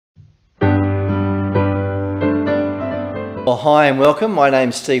Well, hi and welcome. My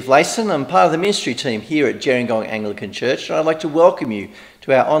name's Steve Layson. I'm part of the ministry team here at Gerringong Anglican Church, and I'd like to welcome you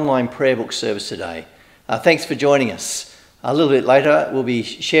to our online prayer book service today. Thanks for joining us. A little bit later, we'll be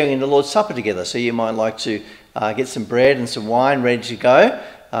sharing in the Lord's Supper together, so you might like to get some bread and some wine ready to go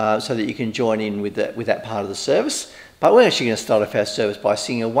so that you can join in with that part of the service. But we're actually going to start off our service by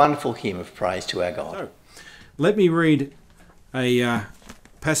singing a wonderful hymn of praise to our God. So, let me read a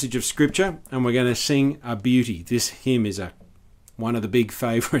passage of Scripture, and we're going to sing a beauty. This hymn is one of the big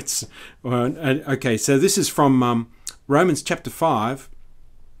favourites. Okay, so this is from Romans chapter 5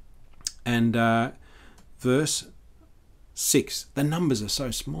 and verse 6. The numbers are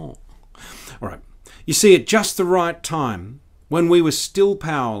so small. All right. You see, at just the right time, when we were still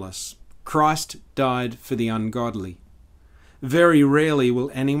powerless, Christ died for the ungodly. Very rarely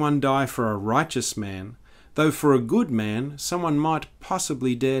will anyone die for a righteous man, though for a good man someone might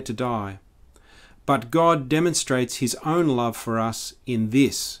possibly dare to die. But God demonstrates his own love for us in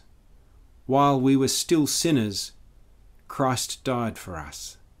this: while we were still sinners, Christ died for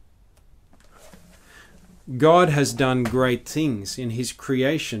us. God has done great things in his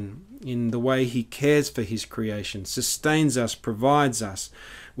creation, in the way he cares for his creation, sustains us, provides us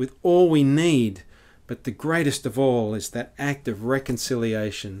with all we need. But the greatest of all is that act of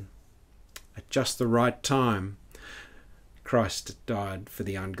reconciliation. At just the right time, Christ died for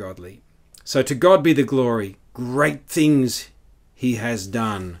the ungodly. So to God be the glory. Great things he has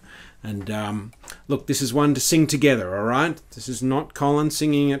done. And look, this is one to sing together, all right? This is not Colin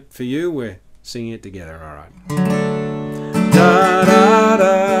singing it for you. We're singing it together, all right? Da, da,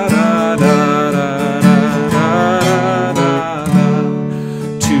 da, da, da, da, da, da.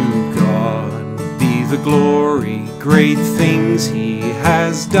 To God be the glory. Great things he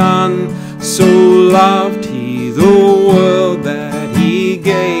has done. So loved he the world that he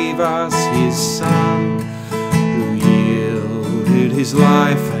gave us his Son, who yielded his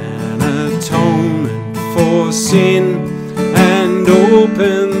life an atonement for sin, and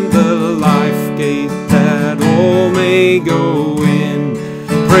opened the life gate that all may go in.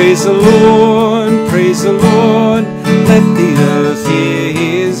 Praise the Lord, praise the Lord, let the earth hear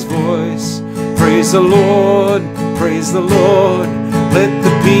his voice. Praise the Lord, praise the Lord, let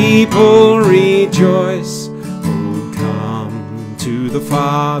the people rejoice. Oh, come to the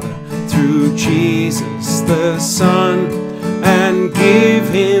Father through Jesus the Son, and give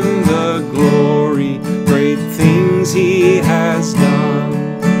him the glory. Great things he has done.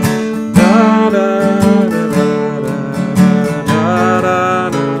 Da, da, da, da, da, da, da,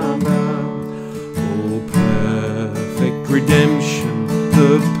 da. Oh, perfect redemption,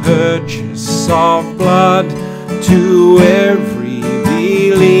 the purchase of blood to every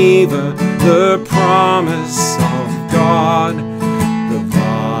believer, the promise of God. The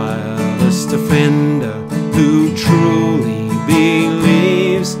vilest offender who truly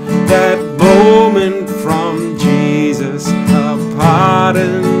believes, that moment from Jesus a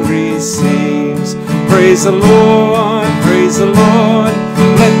pardon receives. Praise the Lord, praise the Lord,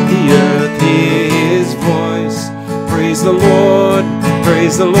 let the earth hear his voice. Praise the Lord,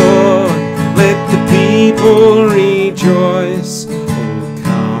 praise the Lord, let the people rejoice. Oh,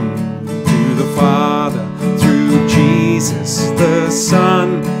 come to the Father through Jesus the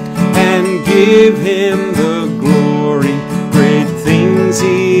Son, and give him the glory. Great things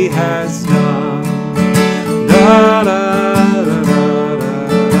he has done. Da, da, da, da, da,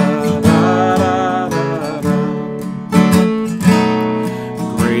 da, da, da.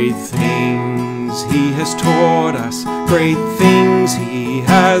 Great things he has taught us, great things he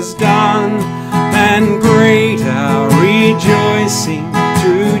has done, and great our rejoicing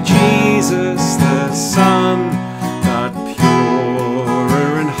through Jesus the Son. But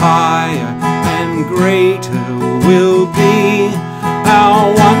purer and higher and greater will be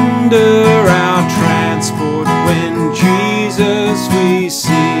our wonder, our transport, when Jesus we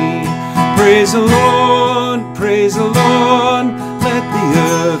see. Praise the Lord, praise the Lord, let the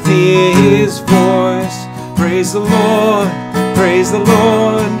earth hear his voice. Praise the Lord, praise the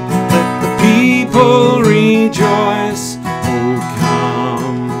Lord, let the people rejoice. Oh,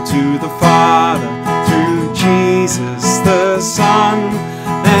 come to the Father through Jesus the Son,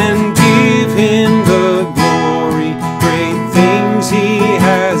 and give him the glory. Great things he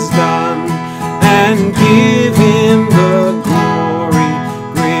has done, and give him the glory.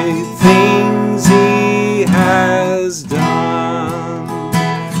 Great things he has done.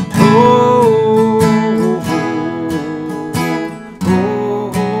 Oh,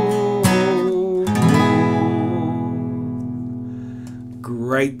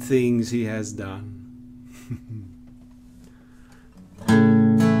 great things he has done.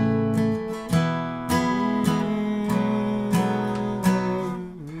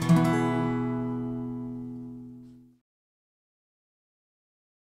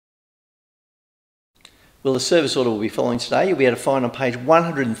 Well, the service order will be following today. You'll be able to find on page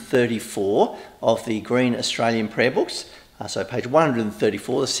 134 of the Green Australian Prayer Books. So page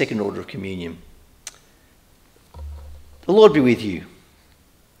 134, the second order of communion. The Lord be with you.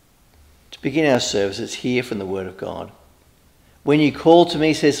 To begin our service, let's hear from the Word of God. When you call to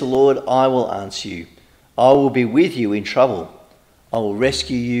me, says the Lord, I will answer you. I will be with you in trouble. I will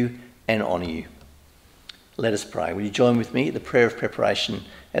rescue you and honour you. Let us pray. Will you join with me at the prayer of preparation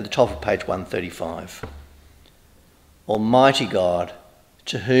at the top of page 135? Almighty God,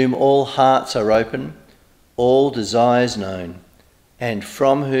 to whom all hearts are open, all desires known, and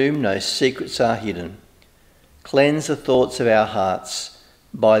from whom no secrets are hidden, cleanse the thoughts of our hearts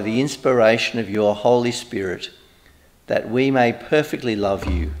by the inspiration of your Holy Spirit, that we may perfectly love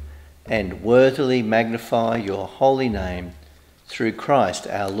you and worthily magnify your holy name through Christ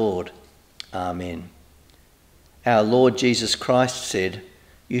our Lord. Amen. Our Lord Jesus Christ said,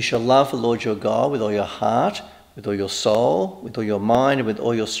 you shall love the Lord your God with all your heart, with all your soul, with all your mind, and with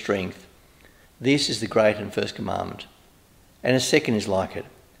all your strength. This is the great and first commandment. And a second is like it.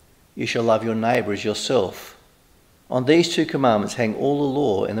 You shall love your neighbour as yourself. On these two commandments hang all the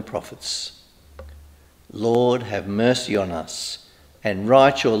law and the prophets. Lord, have mercy on us, and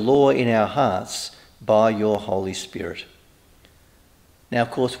write your law in our hearts by your Holy Spirit. Now,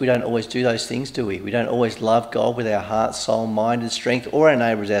 of course, we don't always do those things, do we? We don't always love God with our heart, soul, mind and strength, or our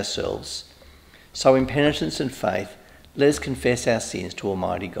neighbour as ourselves. So in penitence and faith, let us confess our sins to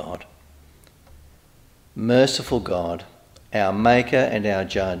Almighty God. Merciful God, our Maker and our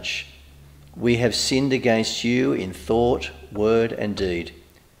Judge, we have sinned against you in thought, word and deed.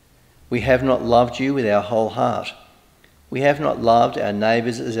 We have not loved you with our whole heart. We have not loved our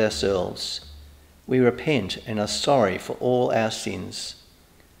neighbours as ourselves. We repent and are sorry for all our sins.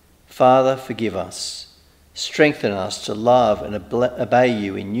 Father, forgive us. Strengthen us to love and obey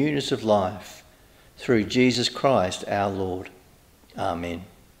you in newness of life, through Jesus Christ our Lord. Amen.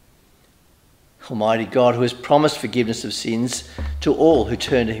 Almighty God, who has promised forgiveness of sins to all who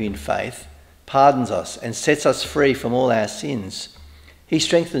turn to him in faith, pardons us and sets us free from all our sins. He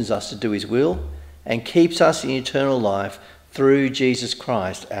strengthens us to do his will and keeps us in eternal life through Jesus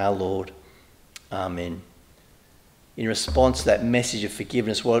Christ our Lord. Amen. In response to that message of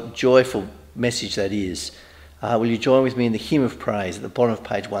forgiveness, what a joyful message that is. Will you join with me in the hymn of praise at the bottom of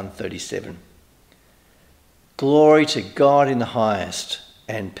page 137? Glory to God in the highest,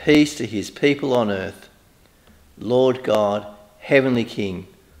 and peace to his people on earth. Lord God, heavenly King,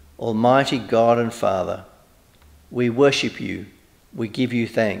 almighty God and Father, we worship you, we give you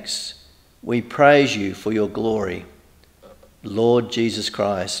thanks, we praise you for your glory. Lord Jesus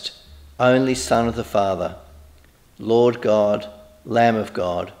Christ, only Son of the Father, Lord God, Lamb of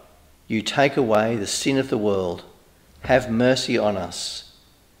God, you take away the sin of the world. Have mercy on us.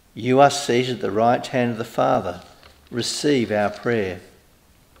 You are seated at the right hand of the Father. Receive our prayer.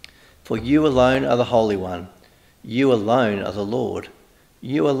 For you alone are the Holy One. You alone are the Lord.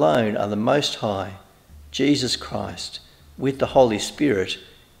 You alone are the Most High, Jesus Christ, with the Holy Spirit,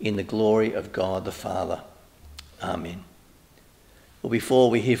 in the glory of God the Father. Amen. Well, before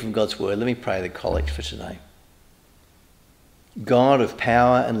we hear from God's word, let me pray the collect for today. God of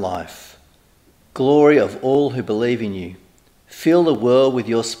power and life, glory of all who believe in you, fill the world with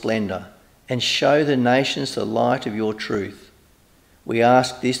your splendour and show the nations the light of your truth. We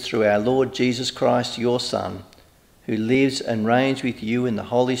ask this through our Lord Jesus Christ, your Son, who lives and reigns with you in the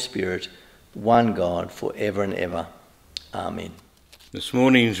Holy Spirit, one God, for ever and ever. Amen. This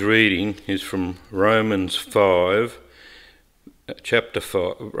morning's reading is from Romans chapter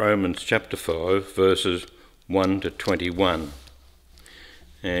 5, verses 1 to 21.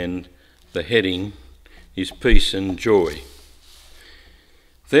 And the heading is Peace and Joy.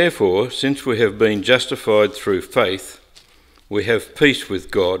 Therefore, since we have been justified through faith, we have peace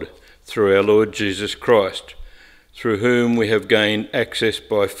with God through our Lord Jesus Christ, through whom we have gained access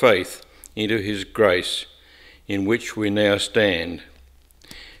by faith into his grace, in which we now stand.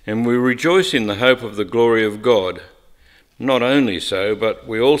 And we rejoice in the hope of the glory of God. Not only so, but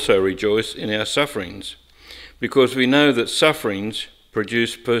we also rejoice in our sufferings, because we know that sufferings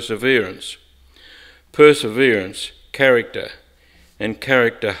produce perseverance, perseverance, character, and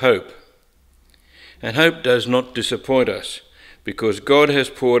character, hope. And hope does not disappoint us, because God has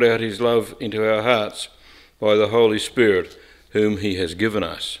poured out his love into our hearts by the Holy Spirit, whom he has given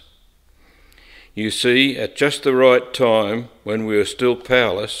us. You see, at just the right time, when we were still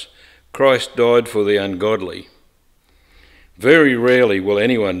powerless, Christ died for the ungodly. Very rarely will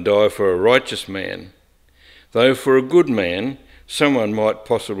anyone die for a righteous man, though for a good man, someone might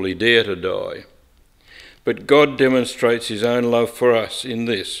possibly dare to die. But God demonstrates his own love for us in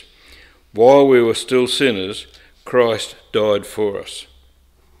this: While we were still sinners, Christ died for us.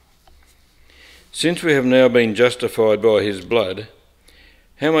 Since we have now been justified by his blood,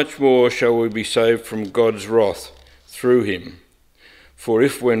 how much more shall we be saved from God's wrath through him? For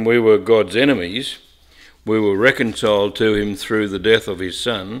if when we were God's enemies, we were reconciled to him through the death of his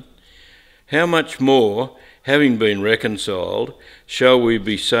Son, how much more, having been reconciled, shall we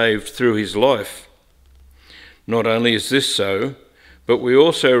be saved through his life? Not only is this so, but we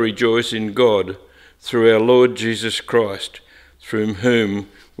also rejoice in God through our Lord Jesus Christ, through whom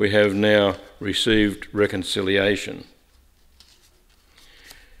we have now received reconciliation.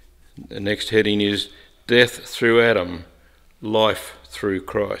 The next heading is Death through Adam, Life through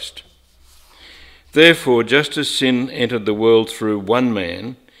Christ. Therefore, just as sin entered the world through one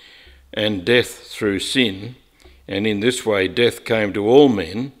man, and death through sin, and in this way death came to all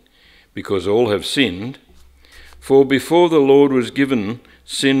men, because all have sinned, for before the Lord was given,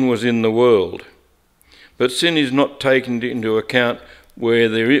 sin was in the world. But sin is not taken into account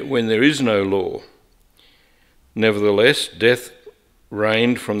when there is no law. Nevertheless, death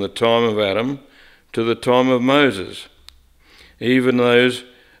reigned from the time of Adam to the time of Moses, even those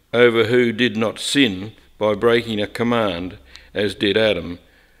over who did not sin by breaking a command, as did Adam,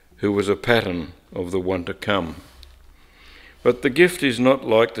 who was a pattern of the one to come. But the gift is not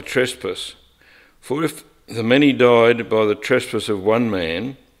like the trespass. For if the many died by the trespass of one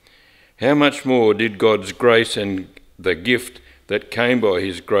man, how much more did God's grace and the gift that came by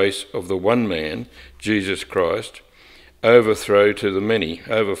his grace of the one man, Jesus Christ, overflow to the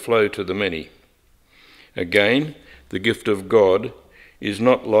many? Again, the gift of God is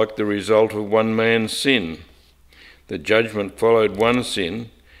not like the result of one man's sin. The judgment followed one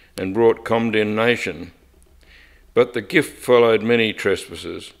sin and brought condemnation, but the gift followed many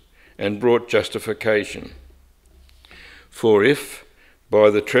trespasses and brought justification. For if, by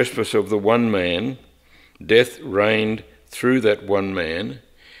the trespass of the one man, death reigned through that one man,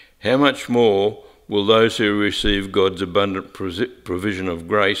 how much more will those who receive God's abundant provision of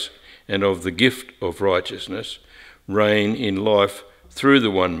grace and of the gift of righteousness reign in life through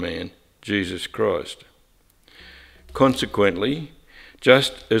the one man, Jesus Christ? Consequently,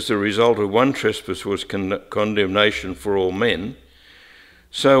 just as the result of one trespass was condemnation for all men,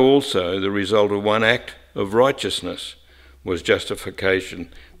 so also the result of one act of righteousness was justification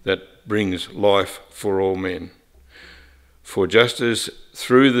that brings life for all men. For just as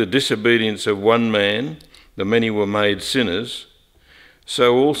through the disobedience of one man the many were made sinners,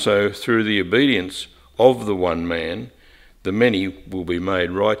 so also through the obedience of the one man the many will be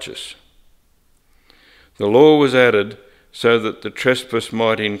made righteous. The law was added so that the trespass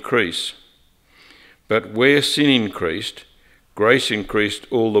might increase. But where sin increased, grace increased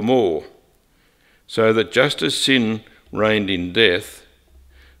all the more, so that just as sin reigned in death,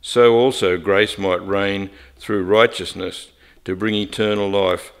 so also grace might reign through righteousness to bring eternal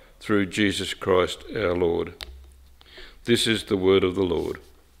life through Jesus Christ our Lord. This is the word of the Lord.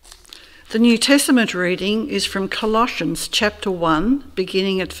 The New Testament reading is from Colossians chapter 1,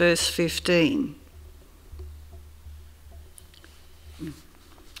 beginning at verse 15.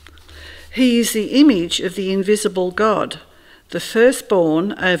 He is the image of the invisible God, the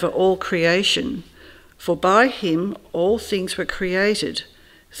firstborn over all creation. For by him all things were created,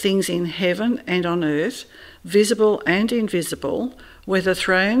 things in heaven and on earth, visible and invisible, whether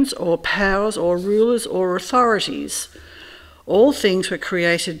thrones or powers or rulers or authorities. All things were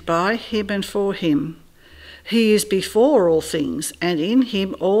created by him and for him. He is before all things, and in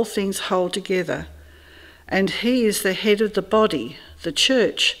him all things hold together. And he is the head of the body, the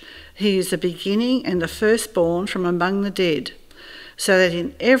church. He is the beginning and the firstborn from among the dead, so that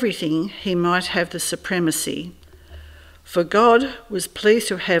in everything he might have the supremacy. For God was pleased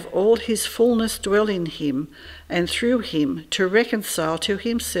to have all his fullness dwell in him, and through him to reconcile to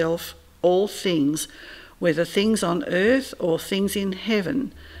himself all things, whether things on earth or things in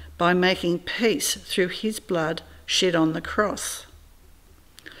heaven, by making peace through his blood shed on the cross.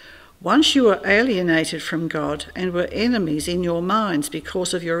 Once you were alienated from God and were enemies in your minds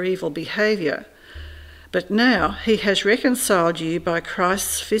because of your evil behaviour, but now he has reconciled you by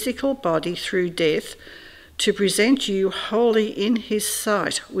Christ's physical body through death, to present you wholly in his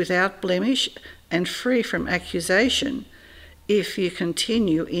sight, without blemish and free from accusation, if you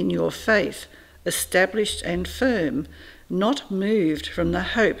continue in your faith, established and firm, not moved from the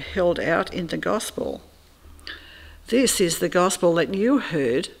hope held out in the gospel. This is the gospel that you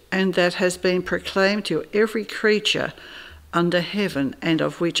heard, and that has been proclaimed to every creature under heaven, and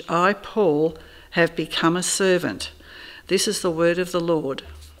of which I, Paul, have become a servant. This is the word of the Lord.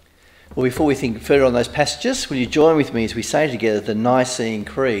 Well, before we think further on those passages, will you join with me as we say together the Nicene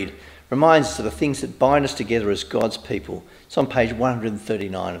Creed reminds us of the things that bind us together as God's people. It's on page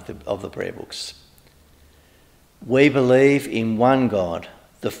 139 of the prayer books. We believe in one God,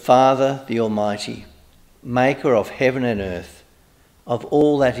 the Father, the Almighty, maker of heaven and earth, of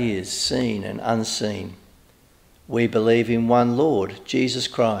all that is seen and unseen. We believe in one Lord, Jesus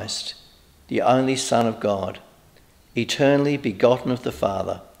Christ, the only Son of God, eternally begotten of the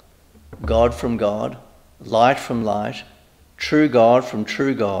Father, God from God, light from light, true God from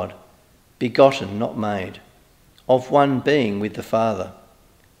true God, begotten, not made, of one being with the Father.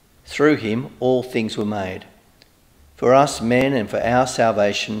 Through him all things were made. For us men and for our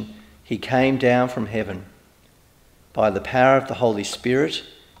salvation he came down from heaven. By the power of the Holy Spirit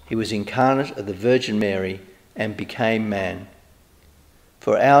he was incarnate of the Virgin Mary and became man.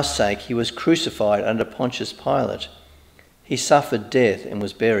 For our sake he was crucified under Pontius Pilate. He suffered death and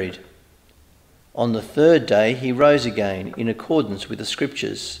was buried. On the third day he rose again in accordance with the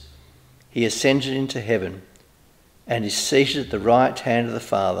Scriptures. He ascended into heaven and is seated at the right hand of the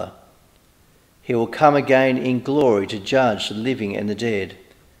Father. He will come again in glory to judge the living and the dead,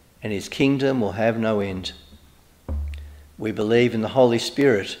 and his kingdom will have no end. We believe in the Holy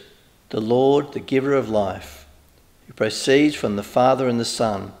Spirit, the Lord, the giver of life, who proceeds from the Father and the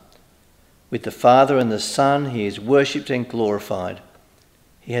Son. With the Father and the Son he is worshipped and glorified.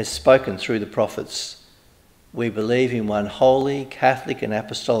 He has spoken through the prophets. We believe in one holy, Catholic and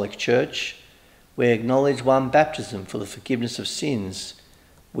Apostolic Church. We acknowledge one baptism for the forgiveness of sins.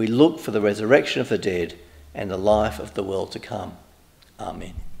 We look for the resurrection of the dead and the life of the world to come.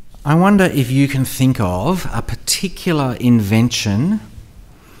 Amen. I wonder if you can think of a particular invention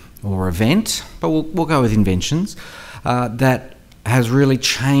or event, but we'll go with inventions, that has really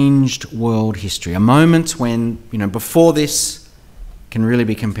changed world history. A moment when, before this can really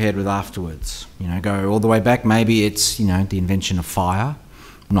be compared with afterwards. Go all the way back, maybe it's, the invention of fire.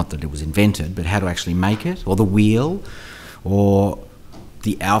 Not that it was invented, but how to actually make it, or the wheel, or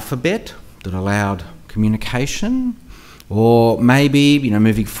the alphabet that allowed communication, or maybe,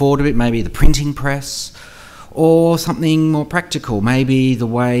 moving forward a bit, maybe the printing press, or something more practical, maybe the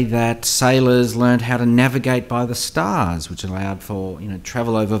way that sailors learned how to navigate by the stars, which allowed for,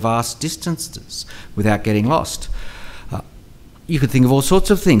 travel over vast distances without getting lost. You could think of all sorts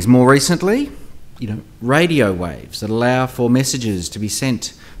of things. More recently, radio waves that allow for messages to be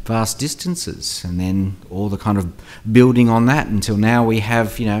sent vast distances, and then all the kind of building on that until now we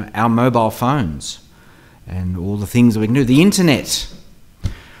have, our mobile phones and all the things that we can do. The internet,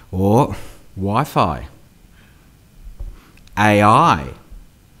 or Wi-Fi, AI.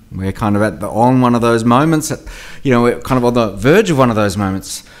 We're kind of on one of those moments that, we're kind of on the verge of one of those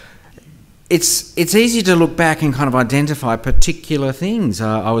moments. It's easy to look back and kind of identify particular things.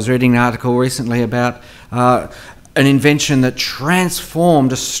 I was reading an article recently about an invention that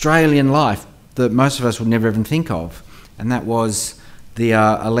transformed Australian life that most of us would never even think of, and that was the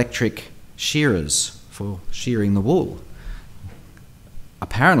electric shearers for shearing the wool.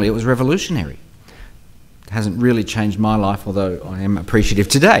 Apparently it was revolutionary. It hasn't really changed my life, although I am appreciative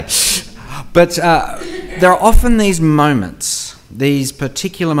today. But there are often these moments, these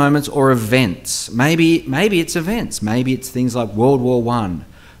particular moments or events. Maybe it's events. Maybe it's things like World War I.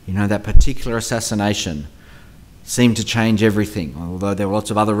 That particular assassination seemed to change everything. Although there were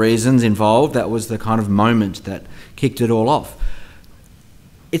lots of other reasons involved, that was the kind of moment that kicked it all off.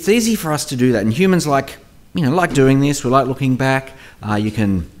 It's easy for us to do that, and humans like doing this. We like looking back. You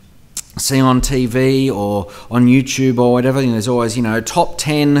can see on TV or on YouTube or whatever, there's always, top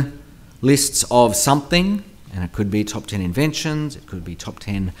 10 lists of something, and it could be top 10 inventions, it could be top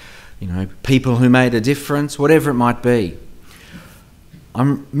 10, people who made a difference, whatever it might be.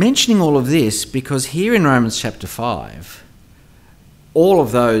 I'm mentioning all of this because here in Romans chapter 5, all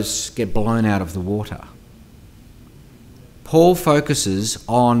of those get blown out of the water. Paul focuses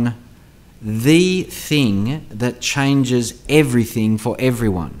on the thing that changes everything for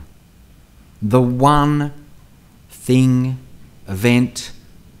everyone. The one thing, event,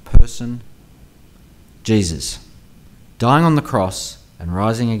 person, Jesus, dying on the cross and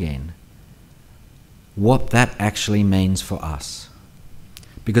rising again, what that actually means for us.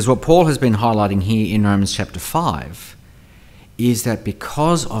 Because what Paul has been highlighting here in Romans chapter 5 is that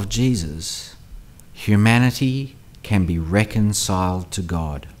because of Jesus, humanity can be reconciled to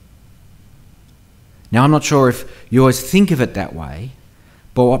God. Now, I'm not sure if you always think of it that way,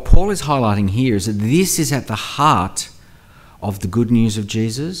 but what Paul is highlighting here is that this is at the heart of the good news of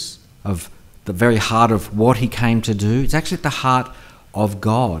Jesus, of the very heart of what he came to do. It's actually at the heart of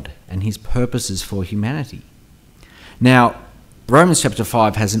God and his purposes for humanity. Now, Romans chapter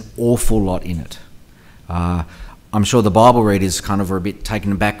 5 has an awful lot in it. I'm sure the Bible readers kind of were a bit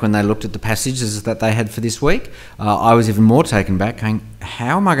taken aback when they looked at the passages that they had for this week. I was even more taken aback, going,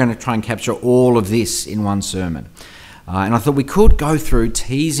 how am I going to try and capture all of this in one sermon? And I thought we could go through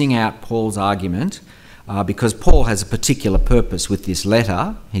teasing out Paul's argument, because Paul has a particular purpose with this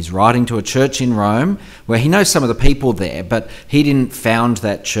letter. He's writing to a church in Rome where he knows some of the people there, but he didn't found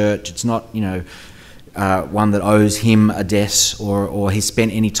that church. It's not, one that owes him a debt or he's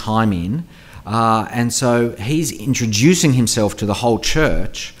spent any time in. And so he's introducing himself to the whole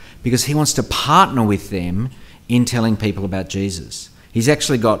church because he wants to partner with them in telling people about Jesus. He's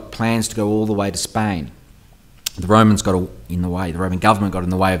actually got plans to go all the way to Spain. The Romans got in the way. The Roman government got in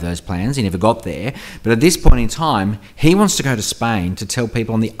the way of those plans. He never got there. But at this point in time, he wants to go to Spain to tell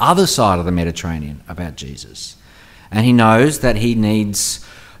people on the other side of the Mediterranean about Jesus. And he knows that he needs,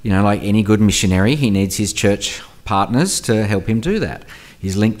 like any good missionary, he needs his church partners to help him do that,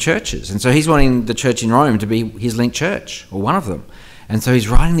 his linked churches. And so he's wanting the church in Rome to be his linked church, or one of them. And so he's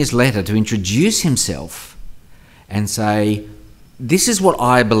writing this letter to introduce himself and say, this is what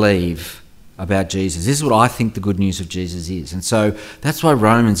I believe about Jesus. This is what I think the good news of Jesus is. And so that's why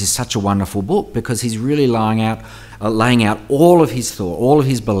Romans is such a wonderful book, because he's really laying out all of his thought, all of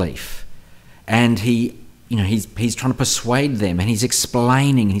his belief. And he's trying to persuade them, and he's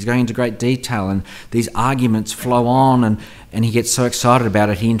explaining, he's going into great detail, and these arguments flow on, and he gets so excited about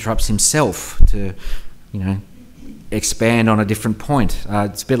it, he interrupts himself to, expand on a different point.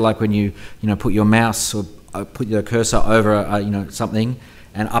 It's a bit like when you put your mouse or put your cursor over something,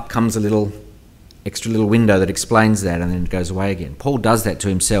 and up comes a extra little window that explains that, and then it goes away again. Paul does that to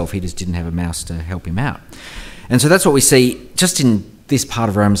himself. He just didn't have a mouse to help him out. And so that's what we see just in this part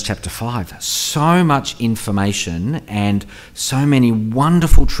of Romans chapter 5. So much information and so many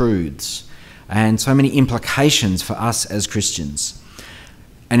wonderful truths and so many implications for us as Christians.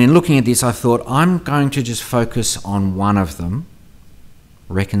 And in looking at this, I thought I'm going to just focus on one of them,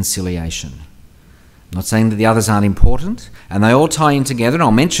 reconciliation. I'm not saying that the others aren't important, and they all tie in together, and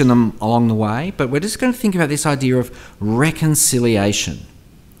I'll mention them along the way, but we're just going to think about this idea of reconciliation.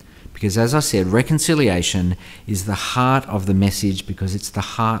 Because as I said, reconciliation is the heart of the message, because it's the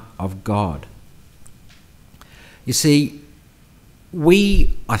heart of God. You see,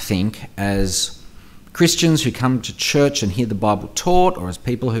 we, I think, as Christians who come to church and hear the Bible taught, or as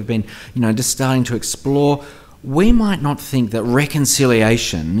people who've been, just starting to explore, we might not think that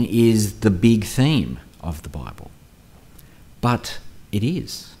reconciliation is the big theme of the Bible, but it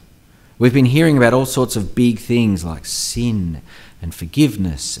is. We've been hearing about all sorts of big things like sin and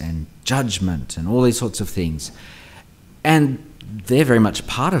forgiveness and judgment and all these sorts of things, and they're very much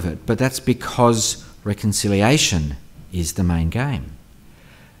part of it, but that's because reconciliation is the main game.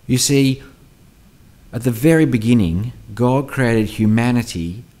 You see, at the very beginning, God created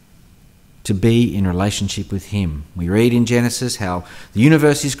humanity to be in relationship with him. We read in Genesis how the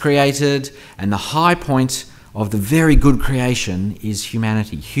universe is created, and the high point of the very good creation is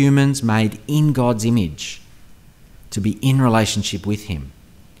humanity. Humans made in God's image to be in relationship with him.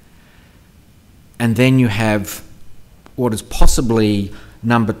 And then you have what is possibly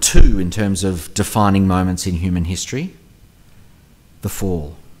number 2 in terms of defining moments in human history, the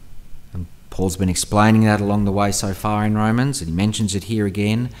fall. And Paul's been explaining that along the way so far in Romans, and he mentions it here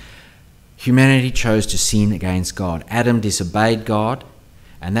again. Humanity chose to sin against God. Adam disobeyed God,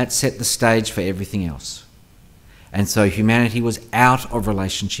 and that set the stage for everything else. And so humanity was out of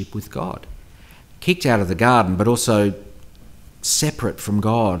relationship with God, kicked out of the garden, but also separate from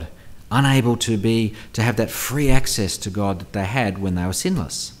God, unable to have that free access to God that they had when they were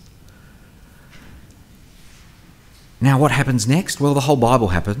sinless. Now, what happens next? Well, the whole Bible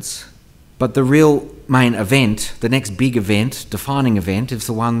happens, but the real main event, the next big event, defining event, is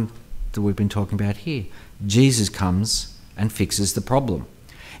the one that we've been talking about here. Jesus comes and fixes the problem.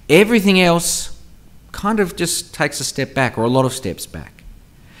 Everything else kind of just takes a step back, or a lot of steps back.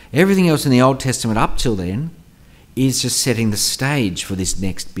 Everything else in the Old Testament up till then is just setting the stage for this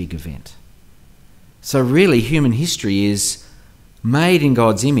next big event. So really, human history is made in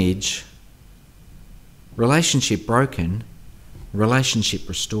God's image, relationship broken, relationship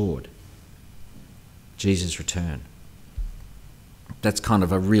restored. Jesus' return. That's kind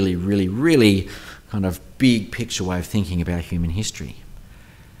of a really, really, really kind of big picture way of thinking about human history.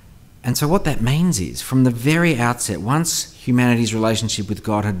 And so what that means is, from the very outset, once humanity's relationship with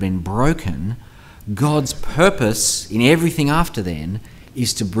God had been broken, God's purpose in everything after then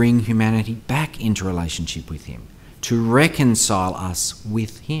is to bring humanity back into relationship with him, to reconcile us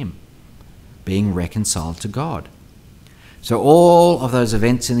with him, being reconciled to God. So all of those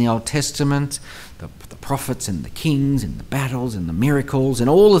events in the Old Testament, the prophets and the kings and the battles and the miracles and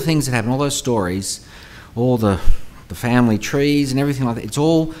all the things that happen, all those stories, all the the family trees and everything like that. It's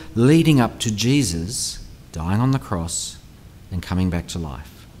all leading up to Jesus dying on the cross and coming back to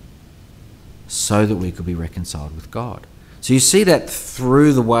life so that we could be reconciled with God. So you see that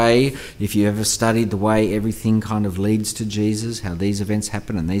through the way, if you ever studied the way everything kind of leads to Jesus, how these events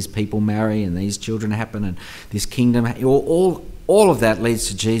happen and these people marry and these children happen and this kingdom, all of that leads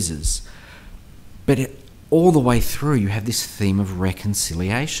to Jesus. But all the way through you have this theme of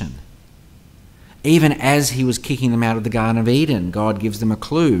reconciliation. Even as he was kicking them out of the Garden of Eden, God gives them a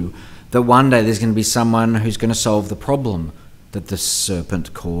clue that one day there's going to be someone who's going to solve the problem that the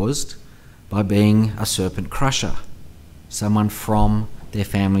serpent caused by being a serpent crusher. Someone from their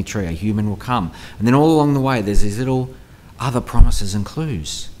family tree, a human will come. And then all along the way there's these little other promises and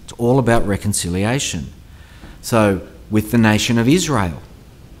clues. It's all about reconciliation. So with the nation of Israel,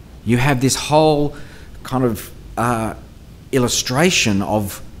 you have this whole kind of illustration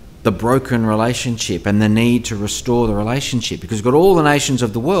of the broken relationship and the need to restore the relationship, because you've got all the nations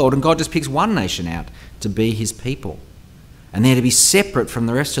of the world and God just picks one nation out to be his people. And they're to be separate from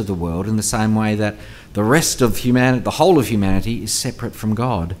the rest of the world in the same way that the rest of humanity, the whole of humanity, is separate from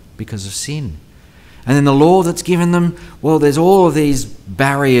God because of sin. And then the law that's given them, well, there's all of these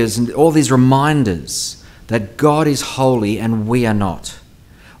barriers and all these reminders that God is holy and we are not.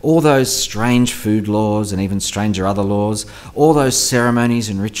 All those strange food laws and even stranger other laws, all those ceremonies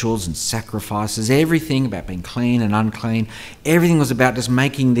and rituals and sacrifices, everything about being clean and unclean, everything was about just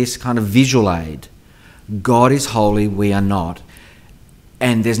making this kind of visual aid. God is holy, we are not.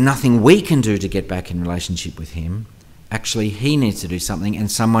 And there's nothing we can do to get back in relationship with him. Actually, he needs to do something and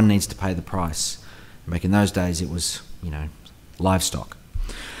someone needs to pay the price. Back in those days, it was, livestock.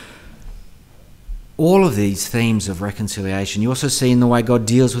 All of these themes of reconciliation, you also see in the way God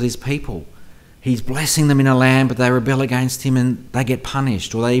deals with his people. He's blessing them in a land, but they rebel against him and they get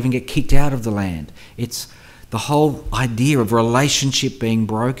punished, or they even get kicked out of the land. It's the whole idea of relationship being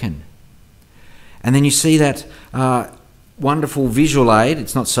broken. And then you see that wonderful visual aid.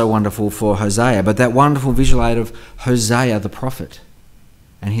 It's not so wonderful for Hosea, but that wonderful visual aid of Hosea the prophet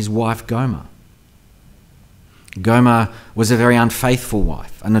and his wife Gomer. Gomer was a very unfaithful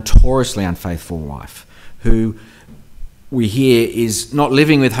wife, a notoriously unfaithful wife, who we hear is not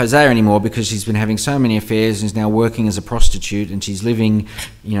living with Hosea anymore because she's been having so many affairs and is now working as a prostitute, and she's living,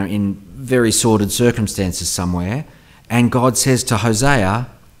 in very sordid circumstances somewhere. And God says to Hosea,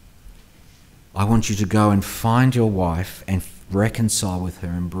 I want you to go and find your wife and reconcile with her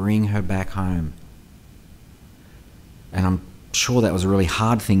and bring her back home. And I'm sure that was a really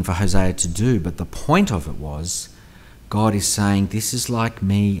hard thing for Hosea to do, but the point of it was God is saying this is like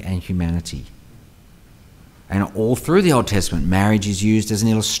me and humanity. And all through the Old Testament, marriage is used as an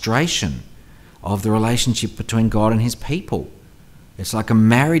illustration of the relationship between God and his people. It's like a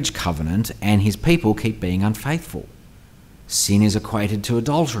marriage covenant and his people keep being unfaithful. Sin is equated to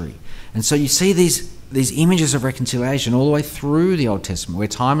adultery. And so you see these images of reconciliation all the way through the Old Testament, where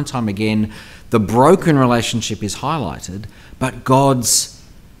time and time again the broken relationship is highlighted, but God's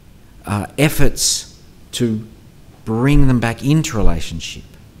efforts to bring them back into relationship,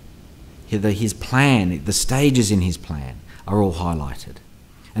 his plan, the stages in his plan are all highlighted.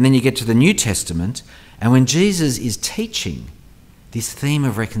 And then you get to the New Testament, and when Jesus is teaching, this theme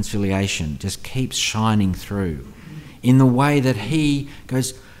of reconciliation just keeps shining through in the way that he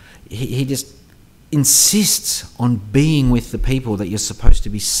goes, he just insists on being with the people that you're supposed to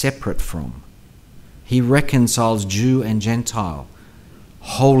be separate from. He reconciles Jew and Gentile,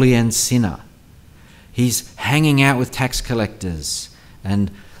 holy and sinner. He's hanging out with tax collectors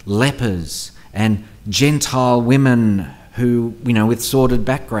and lepers and Gentile women who, with sordid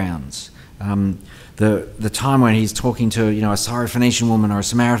backgrounds. The time when he's talking to, a Syrophoenician woman or a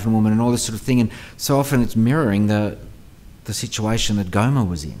Samaritan woman and all this sort of thing, and so often it's mirroring the situation that Gomer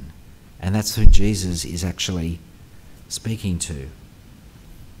was in. And that's who Jesus is actually speaking to.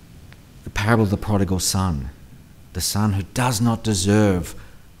 The parable of the prodigal son, the son who does not deserve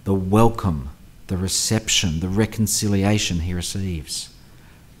the welcome, the reception, the reconciliation he receives.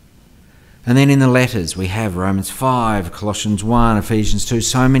 And then in the letters we have Romans 5, Colossians 1, Ephesians 2,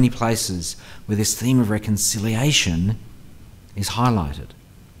 so many places where this theme of reconciliation is highlighted.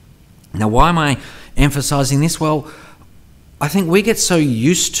 Now, why am I emphasising this? Well, I think we get so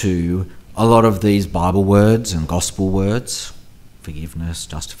used to a lot of these Bible words and gospel words, forgiveness,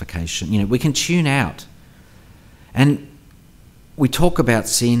 justification, we can tune out. And we talk about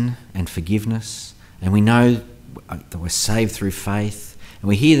sin and forgiveness, and we know that we're saved through faith, and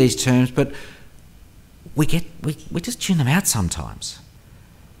we hear these terms, but we just tune them out sometimes.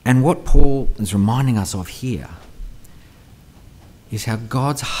 And what Paul is reminding us of here is how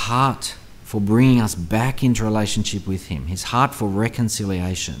God's heart for bringing us back into relationship with him, his heart for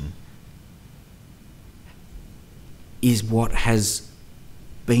reconciliation, is what has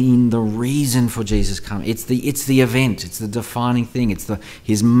been the reason for Jesus coming. It's the event, it's the defining thing, it's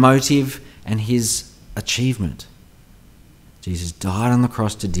his motive and his achievement. Jesus died on the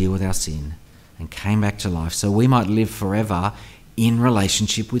cross to deal with our sin and came back to life so we might live forever in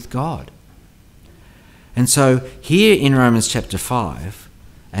relationship with God. And so here in Romans chapter 5,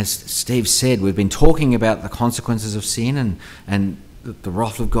 as Steve said, we've been talking about the consequences of sin and the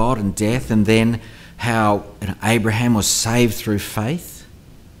wrath of God and death, and then how Abraham was saved through faith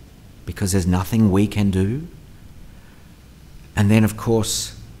because there's nothing we can do. And then, of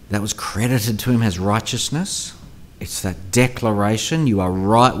course, that was credited to him as righteousness. It's that declaration, you are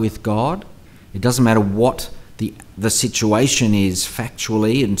right with God. It doesn't matter what the situation is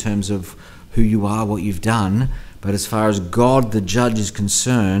factually in terms of who you are, what you've done, but as far as God the judge is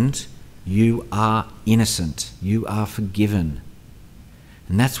concerned, you are innocent, you are forgiven.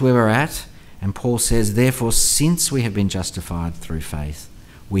 And that's where we're at. And Paul says, therefore, since we have been justified through faith,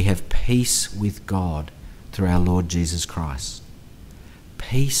 we have peace with God through our Lord Jesus Christ.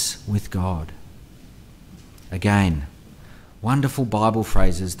 Peace with God. Again, wonderful Bible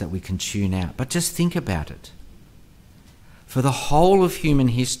phrases that we can tune out. But just think about it. For the whole of human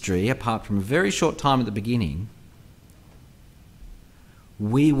history, apart from a very short time at the beginning,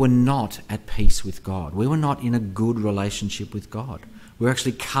 we were not at peace with God. We were not in a good relationship with God. We were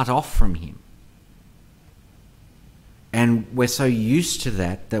actually cut off from him. And we're so used to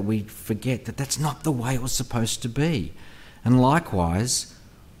that we forget that that's not the way it was supposed to be. And likewise,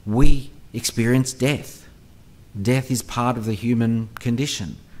 we experience death. Death is part of the human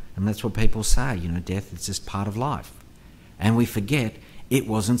condition. And that's what people say, death is just part of life. And we forget it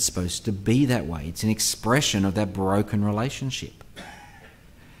wasn't supposed to be that way. It's an expression of that broken relationship.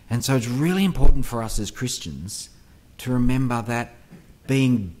 And so it's really important for us as Christians to remember that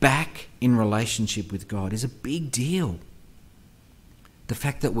being back in relationship with God is a big deal. The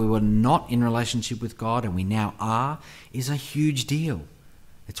fact that we were not in relationship with God and we now are is a huge deal.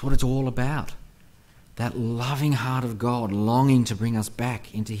 It's what it's all about. That loving heart of God longing to bring us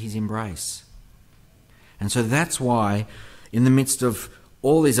back into his embrace. And so that's why, in the midst of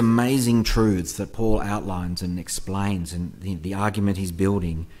all these amazing truths that Paul outlines and explains and the argument he's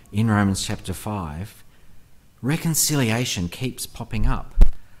building in Romans chapter 5, reconciliation keeps popping up.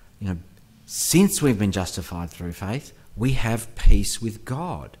 Since we've been justified through faith, we have peace with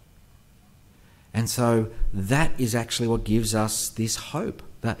God. And so that is actually what gives us this hope,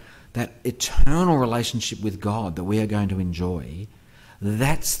 that eternal relationship with God that we are going to enjoy.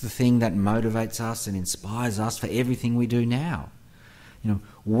 That's the thing that motivates us and inspires us for everything we do now.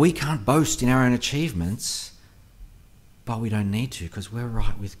 We can't boast in our own achievements, but we don't need to because we're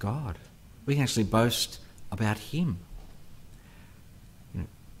right with God. We can actually boast about him.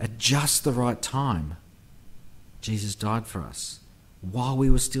 At just the right time, Jesus died for us. While we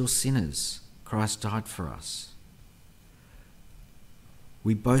were still sinners, Christ died for us.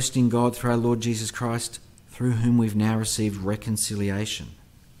 We boast in God through our Lord Jesus Christ, through whom we've now received reconciliation.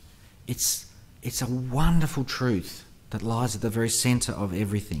 It's a wonderful truth that lies at the very centre of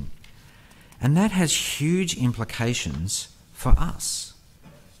everything. And that has huge implications for us.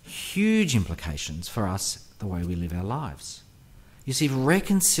 Huge implications for us, the way we live our lives. You see,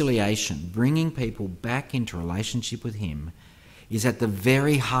 reconciliation, bringing people back into relationship with him, is at the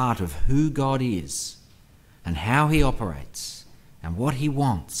very heart of who God is and how he operates and what he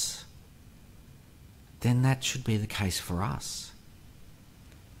wants. Then that should be the case for us.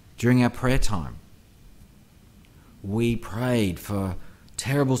 During our prayer time, we prayed for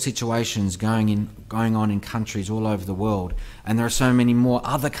terrible situations going on in countries all over the world, and there are so many more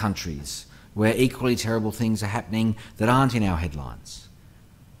other countries where equally terrible things are happening that aren't in our headlines.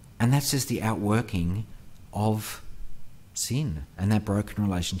 And that's just the outworking of sin and that broken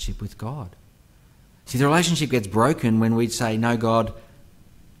relationship with God. See, the relationship gets broken when we say, no, God,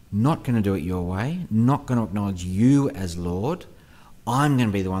 not going to do it your way, not going to acknowledge you as Lord. I'm going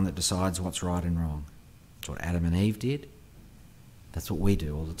to be the one that decides what's right and wrong. That's what Adam and Eve did. That's what we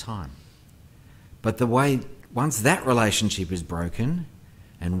do all the time. But once that relationship is broken,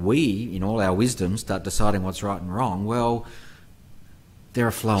 and we, in all our wisdom, start deciding what's right and wrong, well, there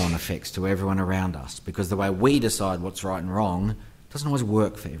are flow-on effects to everyone around us, because the way we decide what's right and wrong doesn't always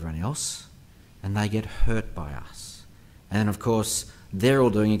work for everyone else, and they get hurt by us. And of course, they're all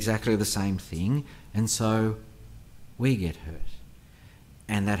doing exactly the same thing, and so we get hurt.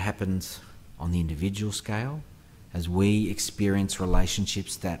 And that happens on the individual scale, as we experience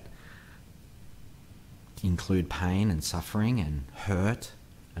relationships that include pain and suffering and hurt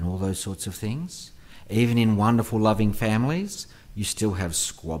and all those sorts of things. Even in wonderful, loving families, you still have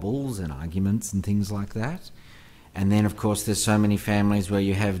squabbles and arguments and things like that. And then, of course, there's so many families where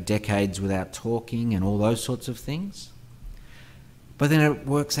you have decades without talking and all those sorts of things. But then it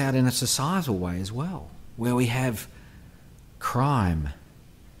works out in a societal way as well, where we have crime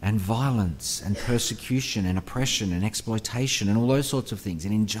and violence and persecution and oppression and exploitation and all those sorts of things,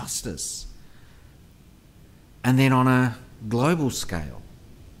 and injustice. And then on a global scale,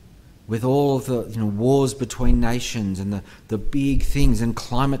 with all of the wars between nations and the big things, and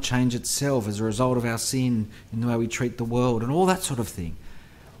climate change itself as a result of our sin in the way we treat the world and all that sort of thing.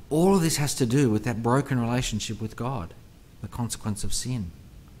 All of this has to do with that broken relationship with God, the consequence of sin.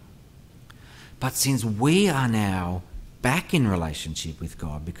 But since we are now back in relationship with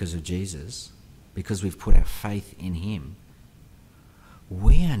God because of Jesus, because we've put our faith in him,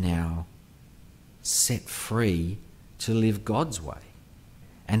 we are now set free to live God's way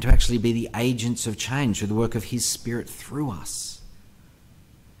and to actually be the agents of change through the work of his Spirit through us.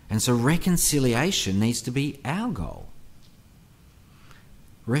 And so reconciliation needs to be our goal.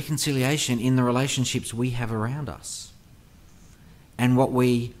 Reconciliation in the relationships we have around us. And what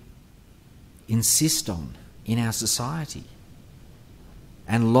we insist on in our society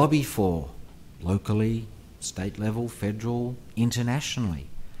and lobby for locally, state level, federal, internationally.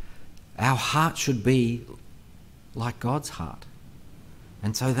 Our heart should be like God's heart.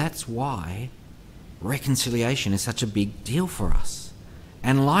 And so that's why reconciliation is such a big deal for us.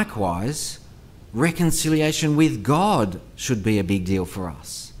 And likewise, reconciliation with God should be a big deal for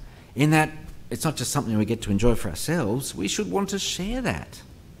us. In that it's not just something we get to enjoy for ourselves, we should want to share that.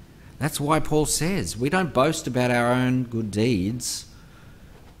 That's why Paul says we don't boast about our own good deeds,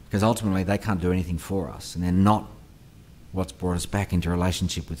 because ultimately they can't do anything for us and they're not what's brought us back into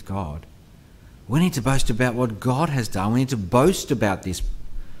relationship with God. We need to boast about what God has done. We need to boast about this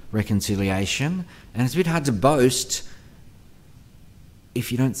reconciliation, and it's a bit hard to boast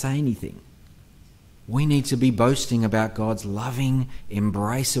if you don't say anything. We need to be boasting about God's loving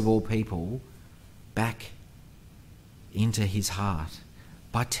embrace of all people back into his heart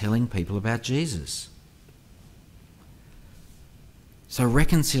by telling people about Jesus. So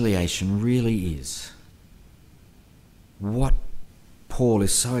reconciliation really is what Paul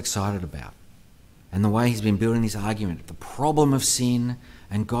is so excited about, and the way he's been building this argument, the problem of sin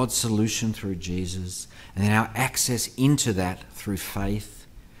and God's solution through Jesus, and then our access into that through faith,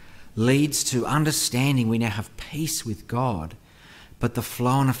 leads to understanding we now have peace with God, but the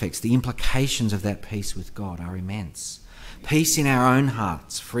flow-on effects, the implications of that peace with God are immense. Peace in our own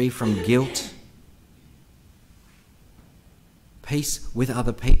hearts, free from guilt. Peace with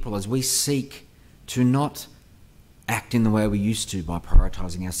other people as we seek to not act in the way we used to by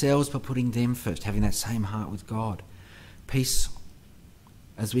prioritising ourselves, but putting them first, having that same heart with God. Peace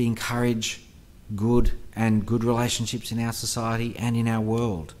as we encourage good relationships in our society and in our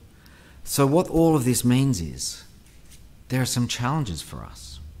world. So what all of this means is there are some challenges for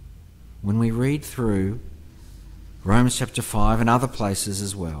us. When we read through Romans chapter 5 and other places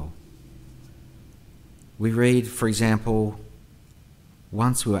as well, we read, for example,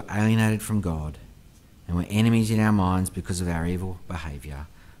 once we were alienated from God and were enemies in our minds because of our evil behaviour,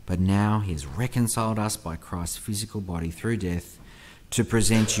 but now he has reconciled us by Christ's physical body through death to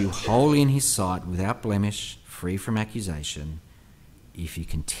present you wholly in his sight, without blemish, free from accusation, if you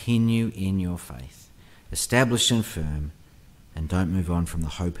continue in your faith, established and firm, and don't move on from the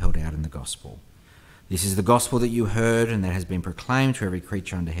hope held out in the gospel. This is the gospel that you heard and that has been proclaimed to every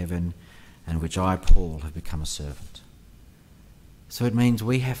creature under heaven, and which I, Paul, have become a servant. So it means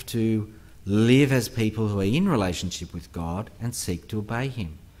we have to live as people who are in relationship with God and seek to obey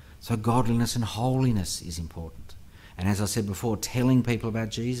him. So godliness and holiness is important. And as I said before, telling people about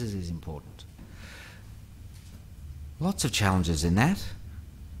Jesus is important. Lots of challenges in that.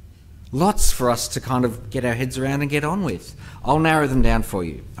 Lots for us to kind of get our heads around and get on with. I'll narrow them down for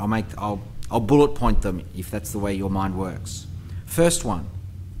you. I'll bullet point them if that's the way your mind works. First one,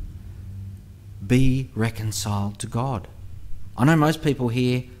 be reconciled to God. I know most people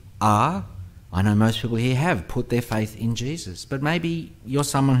here are. I know most people here have put their faith in Jesus. But maybe you're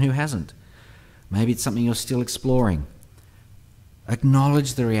someone who hasn't. Maybe it's something you're still exploring.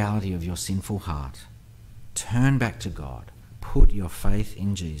 Acknowledge the reality of your sinful heart. Turn back to God. Put your faith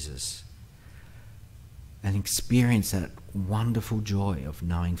in Jesus. And experience that wonderful joy of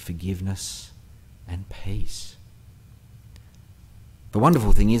knowing forgiveness and peace. The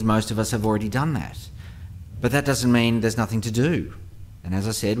wonderful thing is most of us have already done that. But that doesn't mean there's nothing to do. And as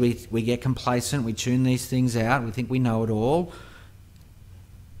I said, we get complacent, we tune these things out, we think we know it all.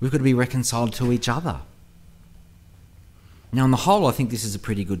 We've got to be reconciled to each other. Now, on the whole, I think this is a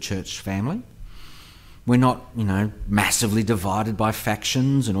pretty good church family. We're not, massively divided by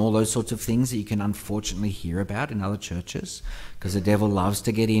factions and all those sorts of things that you can unfortunately hear about in other churches, because the devil loves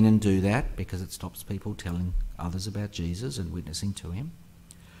to get in and do that because it stops people telling others about Jesus and witnessing to him.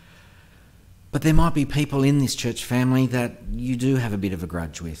 But there might be people in this church family that you do have a bit of a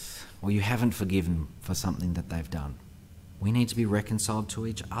grudge with, or you haven't forgiven for something that they've done. We need to be reconciled to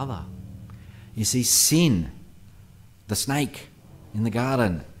each other. You see, sin, the snake in the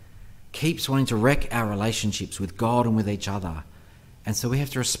garden, keeps wanting to wreck our relationships with God and with each other. And so we have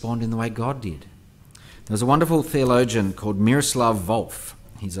to respond in the way God did. There was a wonderful theologian called Miroslav Volf.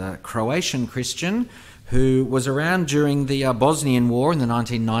 He's a Croatian Christian who was around during the Bosnian War in the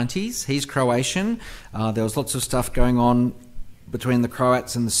 1990s. He's Croatian. There was lots of stuff going on between the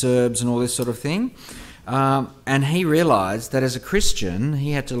Croats and the Serbs and all this sort of thing. And he realised that as a Christian,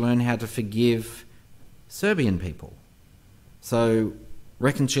 he had to learn how to forgive Serbian people. So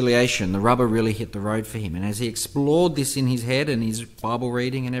reconciliation, the rubber really hit the road for him. And as he explored this in his head and his Bible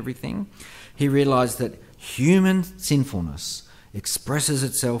reading and everything, he realised that human sinfulness expresses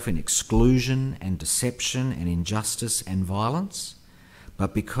itself in exclusion and deception and injustice and violence.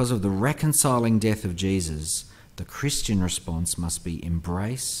 But because of the reconciling death of Jesus, the Christian response must be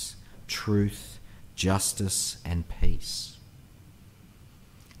embrace, truth, justice and peace.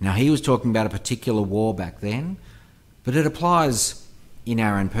 Now, he was talking about a particular war back then, but it applies in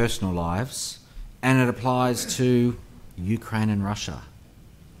our own personal lives, and it applies to Ukraine and Russia,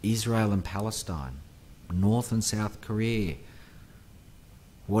 Israel and Palestine, North and South Korea,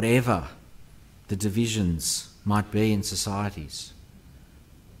 whatever the divisions might be in societies.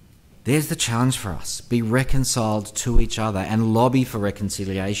 There's the challenge for us. Be reconciled to each other and lobby for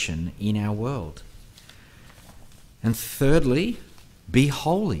reconciliation in our world. And thirdly, be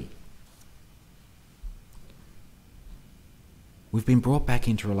holy. We've been brought back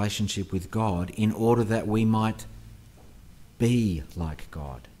into relationship with God in order that we might be like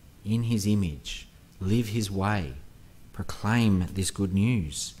God, in his image, live his way, proclaim this good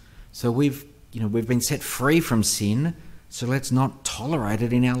news. So we've been set free from sin, so let's not tolerate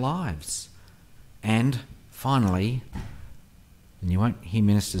it in our lives. And finally, and you won't hear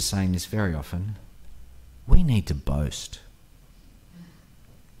ministers saying this very often, we need to boast.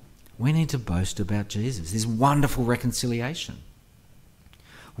 We need to boast about Jesus, this wonderful reconciliation.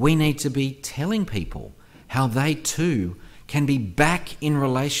 We need to be telling people how they too can be back in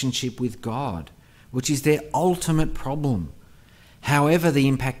relationship with God, which is their ultimate problem. However, the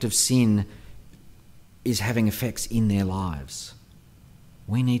impact of sin is having effects in their lives.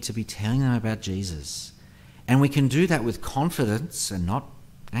 We need to be telling them about Jesus. And we can do that with confidence and not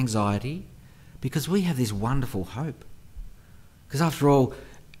anxiety, because we have this wonderful hope. Because after all,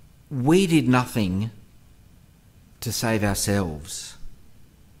 we did nothing to save ourselves.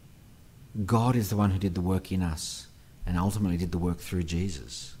 God is the one who did the work in us and ultimately did the work through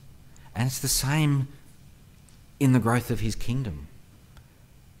Jesus. And it's the same in the growth of his kingdom.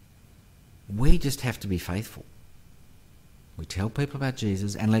 We just have to be faithful. We tell people about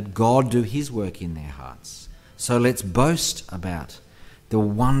Jesus and let God do his work in their hearts. So let's boast about the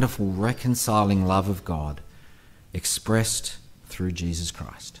wonderful reconciling love of God expressed through Jesus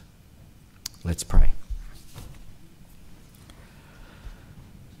Christ. Let's pray.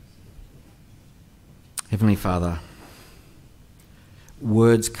 Heavenly Father,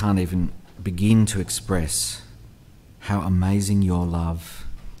 words can't even begin to express how amazing your love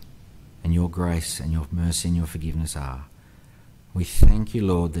and your grace and your mercy and your forgiveness are. We thank you,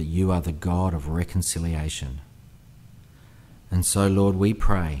 Lord, that you are the God of reconciliation. And so, Lord, we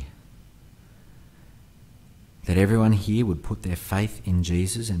pray that everyone here would put their faith in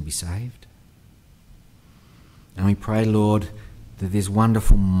Jesus and be saved. And we pray, Lord, that this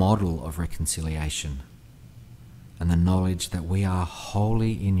wonderful model of reconciliation and the knowledge that we are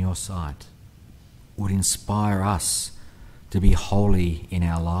holy in your sight would inspire us to be holy in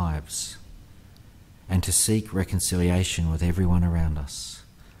our lives and to seek reconciliation with everyone around us.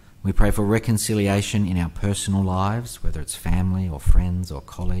 We pray for reconciliation in our personal lives, whether it's family or friends or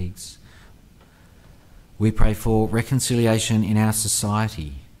colleagues. We pray for reconciliation in our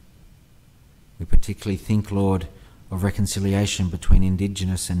society. We particularly think, Lord, of reconciliation between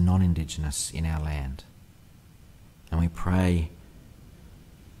Indigenous and non-Indigenous in our land. And we pray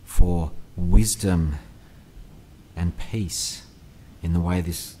for wisdom and peace in the way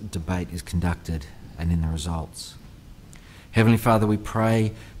this debate is conducted and in the results. Heavenly Father, we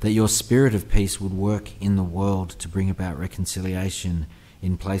pray that your spirit of peace would work in the world to bring about reconciliation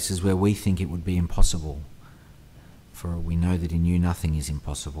in places where we think it would be impossible. For we know that in you nothing is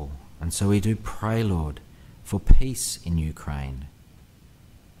impossible. And so we do pray, Lord, for peace in Ukraine,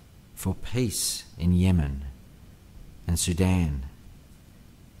 for peace in Yemen and Sudan,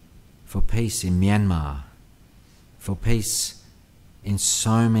 for peace in Myanmar, for peace in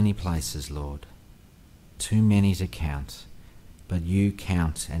so many places, Lord. Too many to count, but you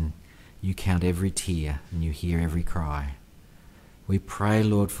count, and you count every tear, and you hear every cry. We pray,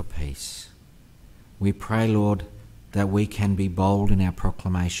 Lord, for peace. We pray, Lord, that we can be bold in our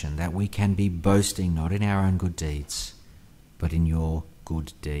proclamation, that we can be boasting not in our own good deeds, but in your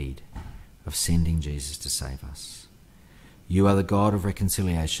good deed of sending Jesus to save us. You are the God of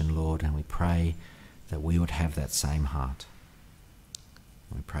reconciliation, Lord, and we pray that we would have that same heart.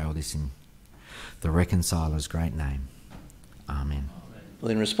 We pray all this in the Reconciler's great name. Amen.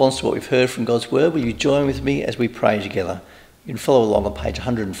 Well, in response to what we've heard from God's word, will you join with me as we pray together? You can follow along on page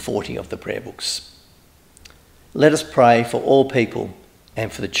 140 of the prayer books. Let us pray for all people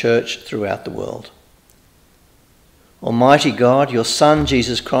and for the church throughout the world. Almighty God, your Son,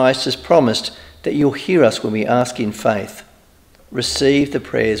 Jesus Christ, has promised that you'll hear us when we ask in faith. Receive the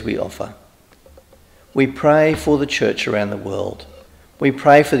prayers we offer. We pray for the church around the world. We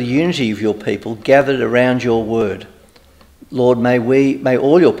pray for the unity of your people gathered around your word. Lord, may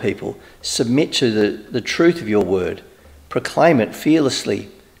all your people submit to the truth of your word, proclaim it fearlessly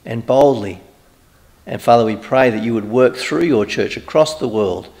and boldly. And Father, we pray that you would work through your church across the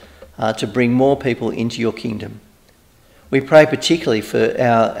world to bring more people into your kingdom. We pray particularly for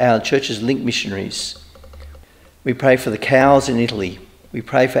our church's link missionaries. We pray for the Cows in Italy. We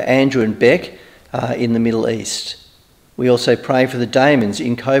pray for Andrew and Beck in the Middle East. We also pray for the Damons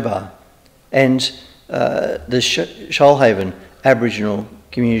in Cobar and the Shoalhaven Aboriginal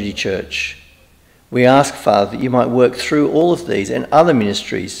Community Church. We ask, Father, that you might work through all of these and other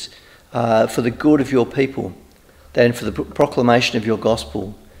ministries for the good of your people and for the proclamation of your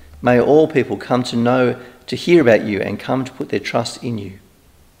gospel. May all people come to hear about you and come to put their trust in you.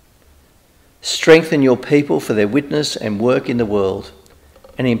 Strengthen your people for their witness and work in the world,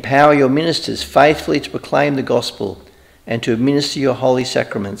 and empower your ministers faithfully to proclaim the gospel and to administer your holy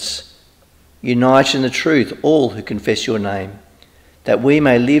sacraments. Unite in the truth all who confess your name, that we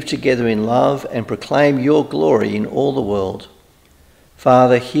may live together in love and proclaim your glory in all the world.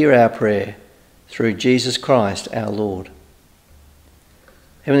 Father, hear our prayer through Jesus Christ our Lord.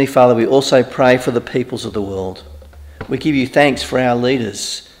 Heavenly Father, we also pray for the peoples of the world. We give you thanks for our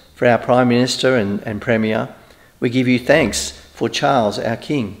leaders, for our Prime Minister and Premier. We give you thanks for Charles, our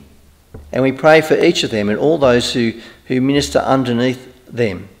King. And we pray for each of them and all those who minister underneath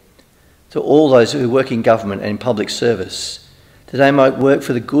them, to all those who work in government and in public service, that they might work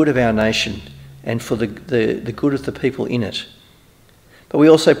for the good of our nation and for the good of the people in it. But we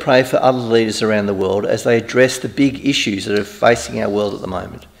also pray for other leaders around the world as they address the big issues that are facing our world at the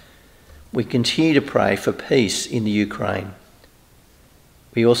moment. We continue to pray for peace in the Ukraine.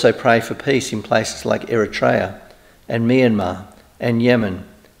 We also pray for peace in places like Eritrea and Myanmar and Yemen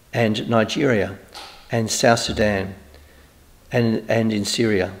and Nigeria and South Sudan and in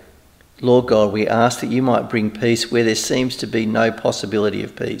Syria. Lord God, we ask that you might bring peace where there seems to be no possibility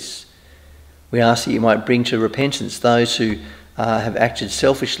of peace. We ask that you might bring to repentance those who have acted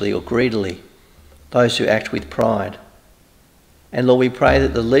selfishly or greedily, those who act with pride. And Lord, we pray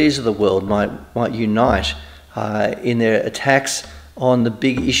that the leaders of the world might unite in their attacks on the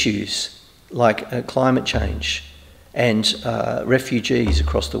big issues like climate change and refugees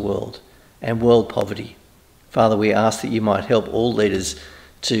across the world and world poverty. Father, we ask that you might help all leaders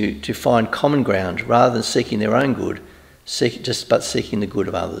to find common ground rather than seeking their own good, but seeking the good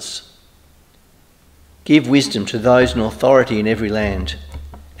of others. Give wisdom to those in authority in every land,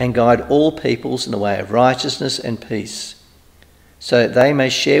 and guide all peoples in the way of righteousness and peace, so that they may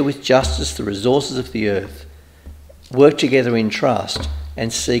share with justice the resources of the earth, work together in trust,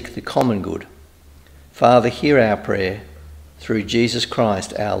 and seek the common good. Father, hear our prayer through Jesus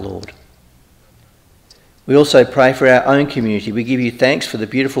Christ our Lord. We also pray for our own community. We give you thanks for the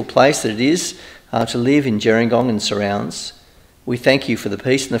beautiful place that it is to live in Gerringong and surrounds. We thank you for the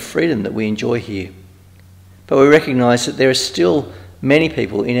peace and the freedom that we enjoy here. But we recognise that there are still many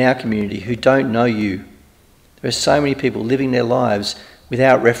people in our community who don't know you. There are so many people living their lives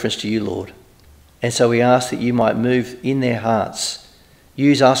without reference to you, Lord. And so we ask that you might move in their hearts.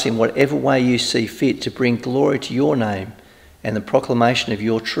 Use us in whatever way you see fit to bring glory to your name and the proclamation of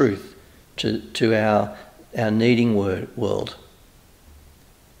your truth to our needing world.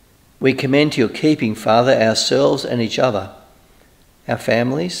 We commend to your keeping, Father, ourselves and each other, our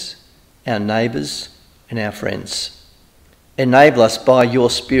families, our neighbours and our friends. Enable us by your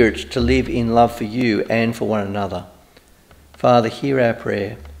Spirit to live in love for you and for one another. Father, hear our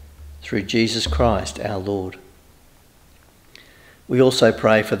prayer through Jesus Christ our Lord. We also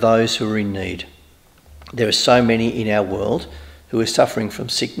pray for those who are in need. There are so many in our world who are suffering from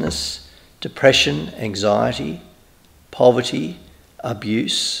sickness, depression, anxiety, poverty,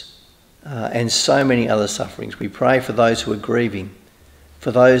 abuse, and so many other sufferings. We pray for those who are grieving,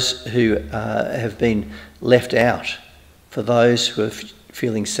 for those who have been left out, for those who are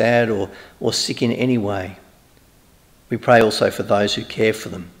feeling sad or sick in any way. We pray also for those who care for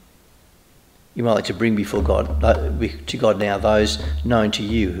them. You might like to bring before God, to God now, those known to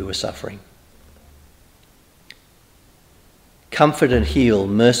you who are suffering. Comfort and heal,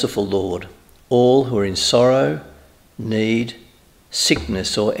 merciful Lord, all who are in sorrow, need,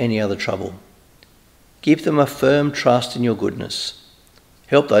 sickness, or any other trouble. Give them a firm trust in your goodness.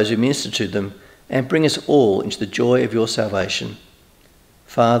 Help those who minister to them and bring us all into the joy of your salvation.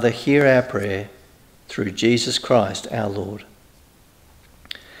 Father, hear our prayer through Jesus Christ our Lord.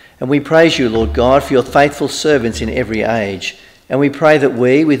 And we praise you, Lord God, for your faithful servants in every age. And we pray that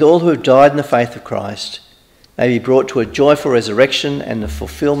we, with all who have died in the faith of Christ, may be brought to a joyful resurrection and the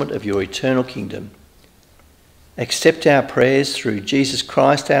fulfilment of your eternal kingdom. Accept our prayers through Jesus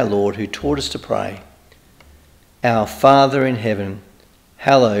Christ our Lord, who taught us to pray. Our Father in heaven,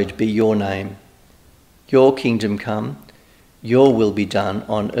 hallowed be your name. Your kingdom come, your will be done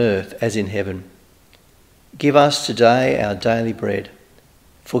on earth as in heaven. Give us today our daily bread.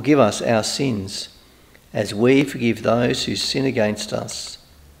 Forgive us our sins, as we forgive those who sin against us.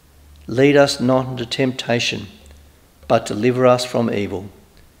 Lead us not into temptation, but deliver us from evil.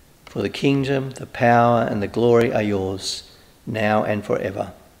 For the kingdom, the power, and the glory are yours, now and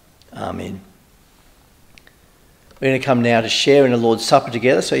forever. Amen. We're going to come now to share in the Lord's Supper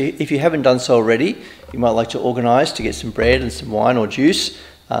together. So if you haven't done so already, you might like to organise to get some bread and some wine or juice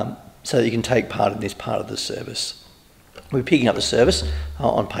so that you can take part in this part of the service. We're picking up the service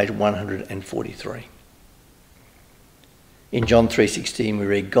on page 143. In John 3:16 we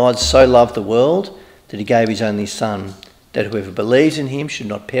read, God so loved the world that he gave his only Son, that whoever believes in him should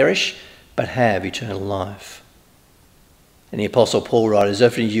not perish, but have eternal life. And the Apostle Paul writes, as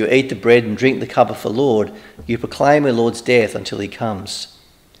often as you eat the bread and drink the cup of the Lord, you proclaim the Lord's death until he comes.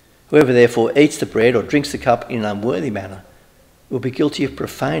 Whoever therefore eats the bread or drinks the cup in an unworthy manner will be guilty of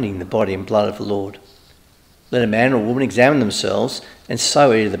profaning the body and blood of the Lord. Let a man or woman examine themselves, and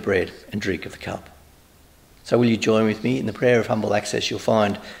so eat of the bread and drink of the cup. So will you join with me in the prayer of humble access you'll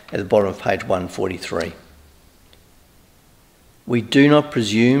find at the bottom of page 143. We do not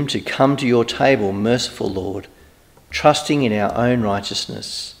presume to come to your table, merciful Lord, trusting in our own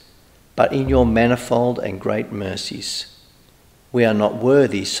righteousness, but in your manifold and great mercies. We are not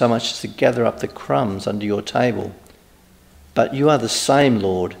worthy so much as to gather up the crumbs under your table, but you are the same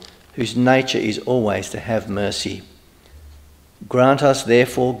Lord, whose nature is always to have mercy. Grant us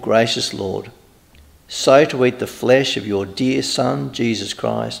therefore, gracious Lord, so to eat the flesh of your dear Son, Jesus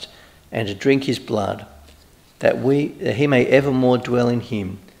Christ, and to drink his blood, that he may evermore dwell in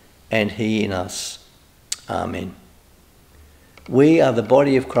him and he in us. Amen. We are the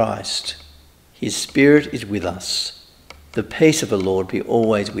body of Christ. His Spirit is with us. The peace of the Lord be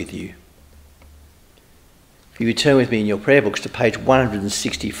always with you. If you return with me in your prayer books to page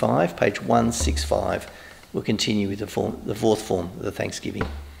 165, page 165, we'll continue with the fourth form of the thanksgiving.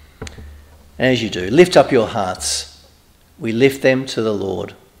 And as you do, lift up your hearts. We lift them to the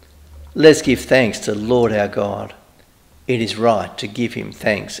Lord. Let's give thanks to the Lord our God. It is right to give him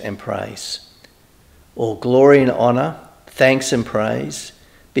thanks and praise. All glory and honour, thanks and praise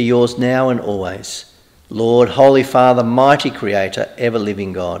be yours now and always. Lord, Holy Father, mighty Creator,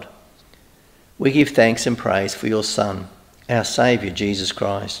 ever-living God. We give thanks and praise for your Son, our Saviour, Jesus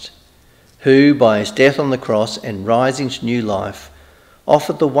Christ, who, by his death on the cross and rising to new life,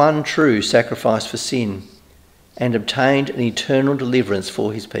 offered the one true sacrifice for sin and obtained an eternal deliverance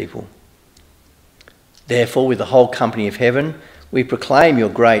for his people. Therefore, with the whole company of heaven, we proclaim your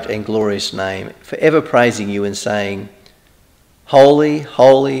great and glorious name, forever praising you and saying, Holy,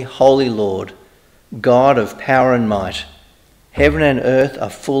 holy, holy Lord, God of power and might, heaven and earth are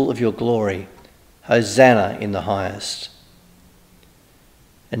full of your glory. Hosanna in the highest.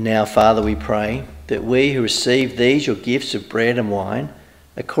 And now, Father, we pray that we who receive these your gifts of bread and wine,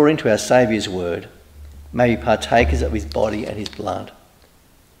 according to our Saviour's word, may be partakers of his body and his blood.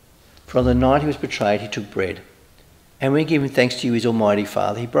 For on the night he was betrayed, he took bread, and when giving thanks to you, his almighty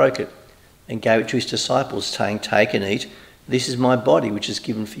Father, he broke it and gave it to his disciples, saying, Take and eat, this is my body which is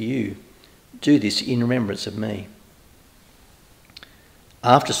given for you. Do this in remembrance of me.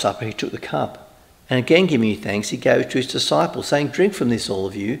 After supper he took the cup, and again giving thanks, he gave it to his disciples, saying, Drink from this, all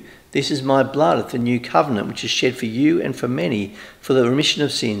of you. This is my blood of the new covenant, which is shed for you and for many for the remission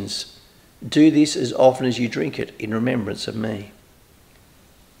of sins. Do this as often as you drink it in remembrance of me.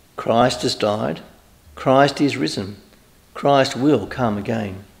 Christ has died. Christ is risen. Christ will come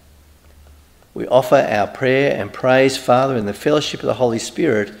again. We offer our prayer and praise, Father, in the fellowship of the Holy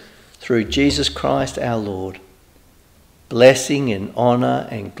Spirit through Jesus Christ our Lord. Blessing and honour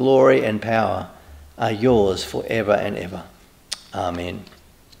and glory and power are yours forever and ever. Amen.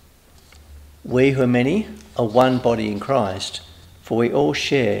 We who are many are one body in Christ, for we all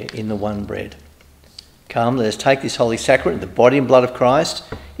share in the one bread. Come, let us take this holy sacrament, the body and blood of Christ,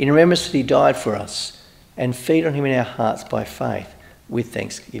 in remembrance that he died for us, and feed on him in our hearts by faith with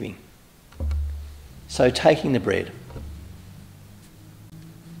thanksgiving. So taking the bread,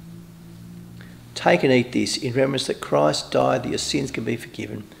 take and eat this in remembrance that Christ died that your sins can be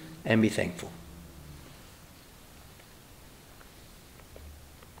forgiven, and be thankful.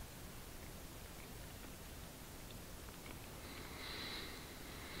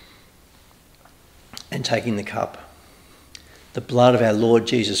 And taking the cup, the blood of our Lord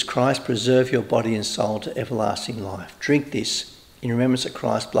Jesus Christ, preserve your body and soul to everlasting life. Drink this in remembrance that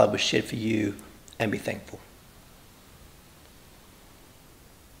Christ's blood was shed for you, and be thankful.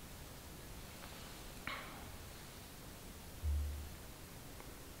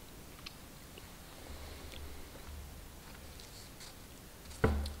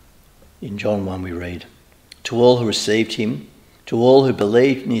 In John 1 we read, "To all who received him, to all who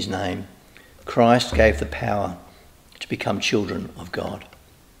believed in his name, Christ gave the power to become children of God."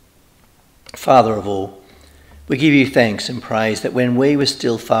 Father of all, we give you thanks and praise that when we were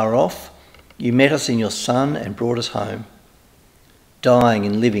still far off, you met us in your Son and brought us home. Dying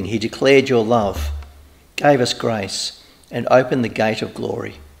and living, he declared your love, gave us grace, and opened the gate of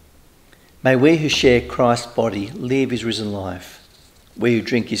glory. May we who share Christ's body live his risen life. We who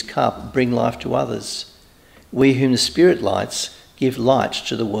drink his cup bring life to others. We whom the Spirit lights give light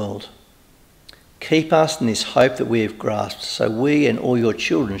to the world. Keep us in this hope that we have grasped, so we and all your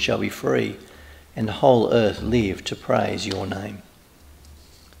children shall be free, and the whole earth live to praise your name.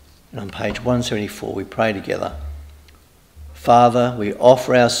 And on page 174 we pray together. Father, we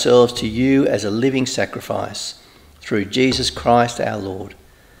offer ourselves to you as a living sacrifice through Jesus Christ our Lord.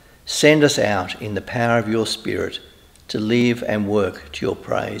 Send us out in the power of your Spirit to live and work to your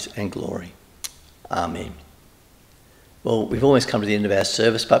praise and glory. Amen. Well, we've almost come to the end of our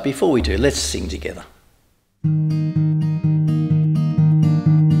service, but before we do, let's sing together.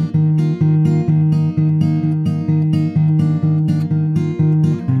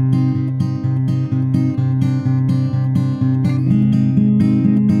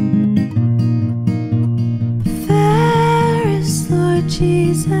 Fairest Lord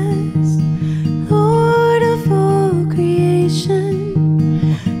Jesus, Lord of all creation,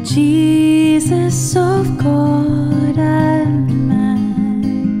 Jesus of God and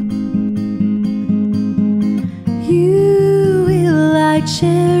man, you will I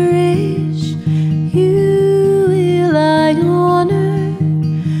cherish, you will I honor,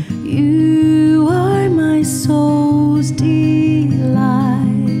 you are my soul's delight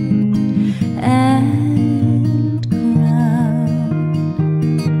and crown.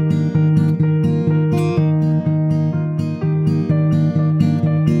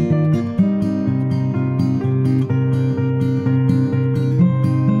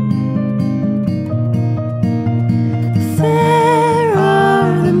 Fair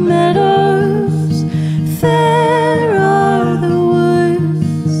are the meadows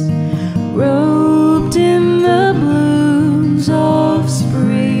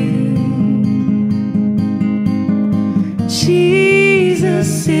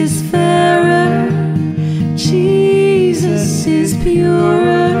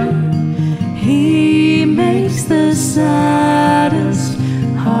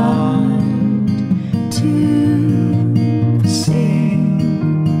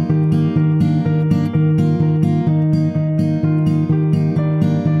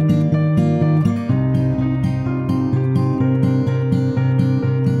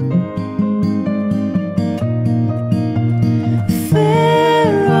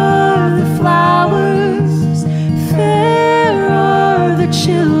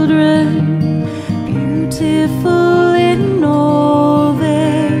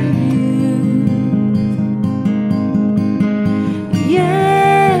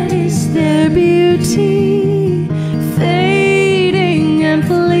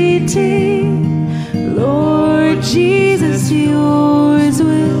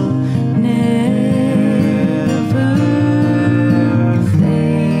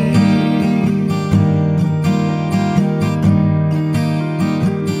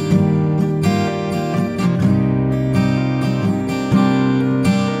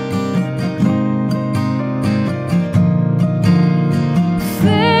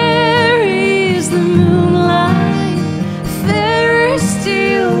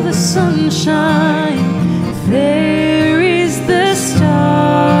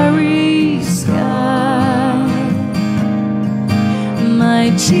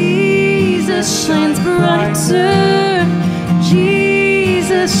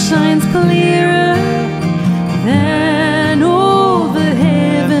clearer than all the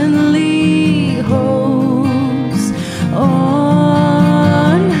heavenly hosts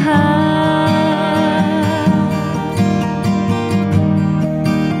on high.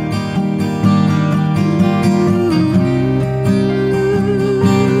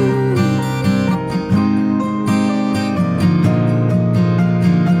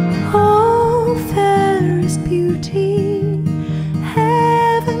 All fairest beauty,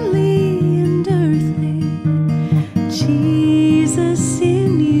 heavenly and earthly, Jesus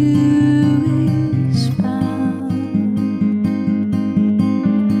in you is found.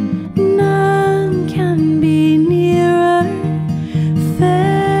 None can be nearer,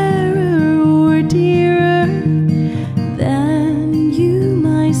 fairer or dearer than you,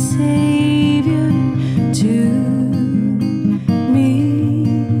 my Savior, to me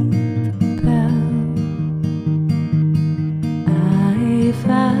bound. I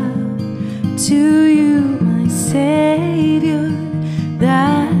vow to you, my Savior,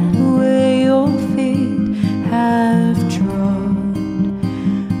 that way your feet have trod.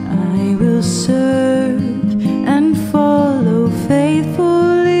 I will serve and follow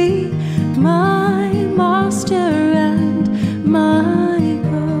faithfully my Master and my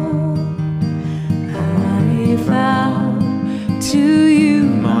God. I vow to you,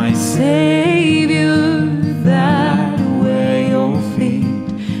 my Savior, that where your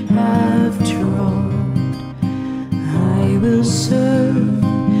feet have trod, I will serve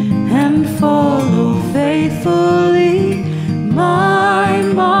and follow faithfully my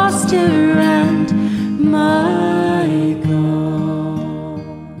Master and my God.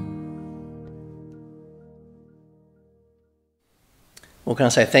 Well, can I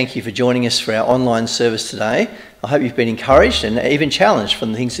say thank you for joining us for our online service today. I hope you've been encouraged and even challenged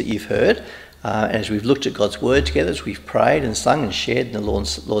from the things that you've heard as we've looked at God's Word together, as we've prayed and sung and shared in the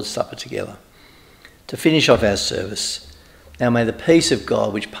Lord's Supper together. To finish off our service, now may the peace of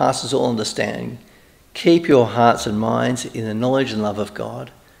God, which passes all understanding, keep your hearts and minds in the knowledge and love of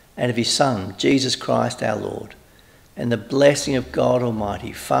God and of his Son, Jesus Christ our Lord. And the blessing of God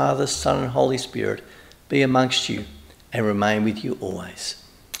Almighty, Father, Son and Holy Spirit be amongst you and remain with you always.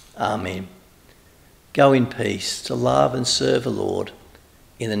 Amen. Go in peace to love and serve the Lord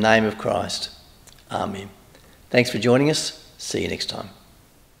in the name of Christ. Amen. Thanks for joining us. See you next time.